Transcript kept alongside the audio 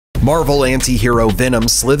Marvel anti-hero Venom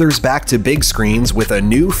slithers back to big screens with a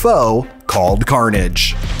new foe called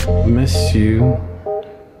Carnage. Miss you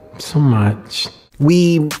so much.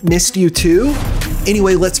 We missed you too?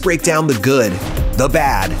 Anyway, let's break down the good, the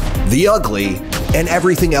bad, the ugly, and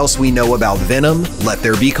everything else we know about Venom, Let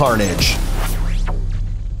There Be Carnage.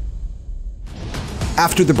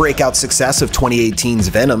 After the breakout success of 2018's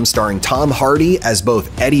Venom starring Tom Hardy as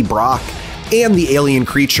both Eddie Brock and the alien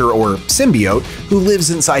creature or symbiote who lives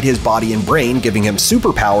inside his body and brain, giving him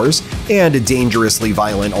superpowers and a dangerously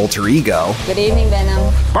violent alter ego. Good evening,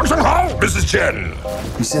 Venom. Mrs. Chen.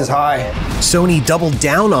 He says hi. Sony doubled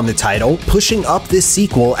down on the title, pushing up this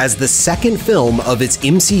sequel as the second film of its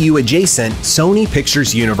MCU-adjacent Sony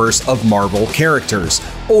Pictures universe of Marvel characters,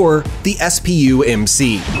 or the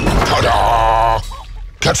SPU-MC. Ta-da!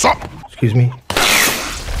 Catch up. Excuse me?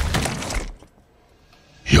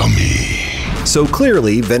 Yummy. So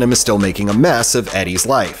clearly, Venom is still making a mess of Eddie's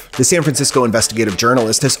life. The San Francisco investigative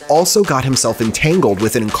journalist has also got himself entangled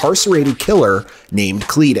with an incarcerated killer named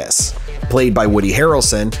Cletus, played by Woody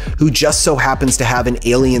Harrelson, who just so happens to have an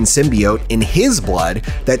alien symbiote in his blood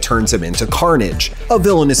that turns him into Carnage, a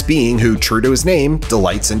villainous being who, true to his name,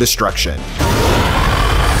 delights in destruction.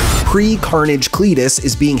 Pre-Carnage Cletus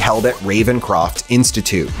is being held at Ravencroft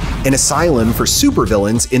Institute, an asylum for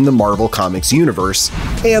supervillains in the Marvel Comics universe,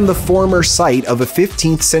 and the former site of a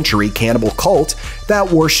 15th century cannibal cult that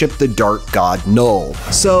worshipped the dark god Null.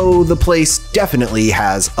 So the place definitely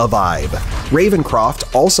has a vibe.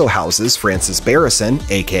 Ravencroft also houses Frances Barrison,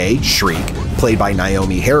 aka Shriek, played by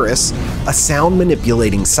Naomi Harris, a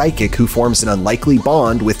sound-manipulating psychic who forms an unlikely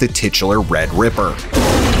bond with the titular Red Ripper.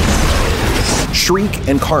 Shriek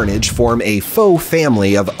and Carnage form a faux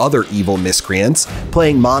family of other evil miscreants,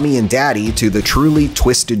 playing mommy and daddy to the truly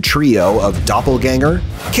twisted trio of Doppelganger,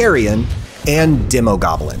 Carrion, and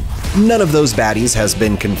Demogoblin. None of those baddies has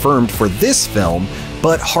been confirmed for this film,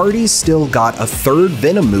 but Hardy's still got a third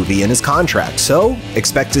Venom movie in his contract, so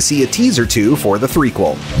expect to see a teaser too for the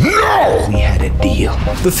threequel. No! We had a deal.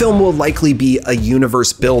 The film will likely be a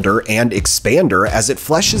universe builder and expander as it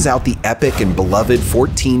fleshes out the epic and beloved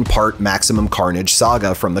 14-part Maximum Carnage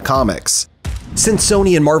saga from the comics. Since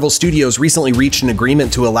Sony and Marvel Studios recently reached an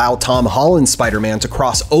agreement to allow Tom Holland's Spider-Man to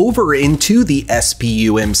cross over into the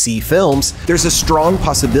SPU-MC films, there's a strong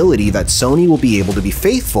possibility that Sony will be able to be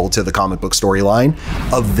faithful to the comic book storyline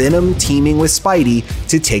of Venom teaming with Spidey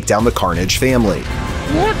to take down the Carnage family.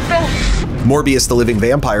 Morbius the Living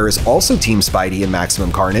Vampire is also Team Spidey in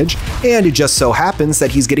Maximum Carnage, and it just so happens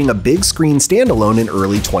that he's getting a big screen standalone in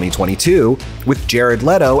early 2022, with Jared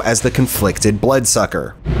Leto as the conflicted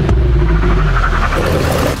bloodsucker.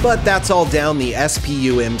 But that's all down the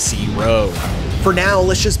SPU-MC road. For now,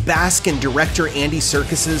 let's just bask in director Andy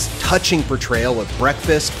Serkis's touching portrayal of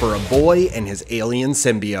breakfast for a boy and his alien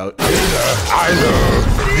symbiote.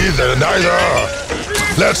 Neither.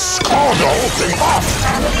 Let's call the whole thing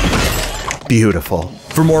off. Beautiful.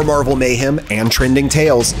 For more Marvel mayhem and trending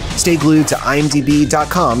tales, stay glued to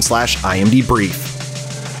imdb.com/imdbrief.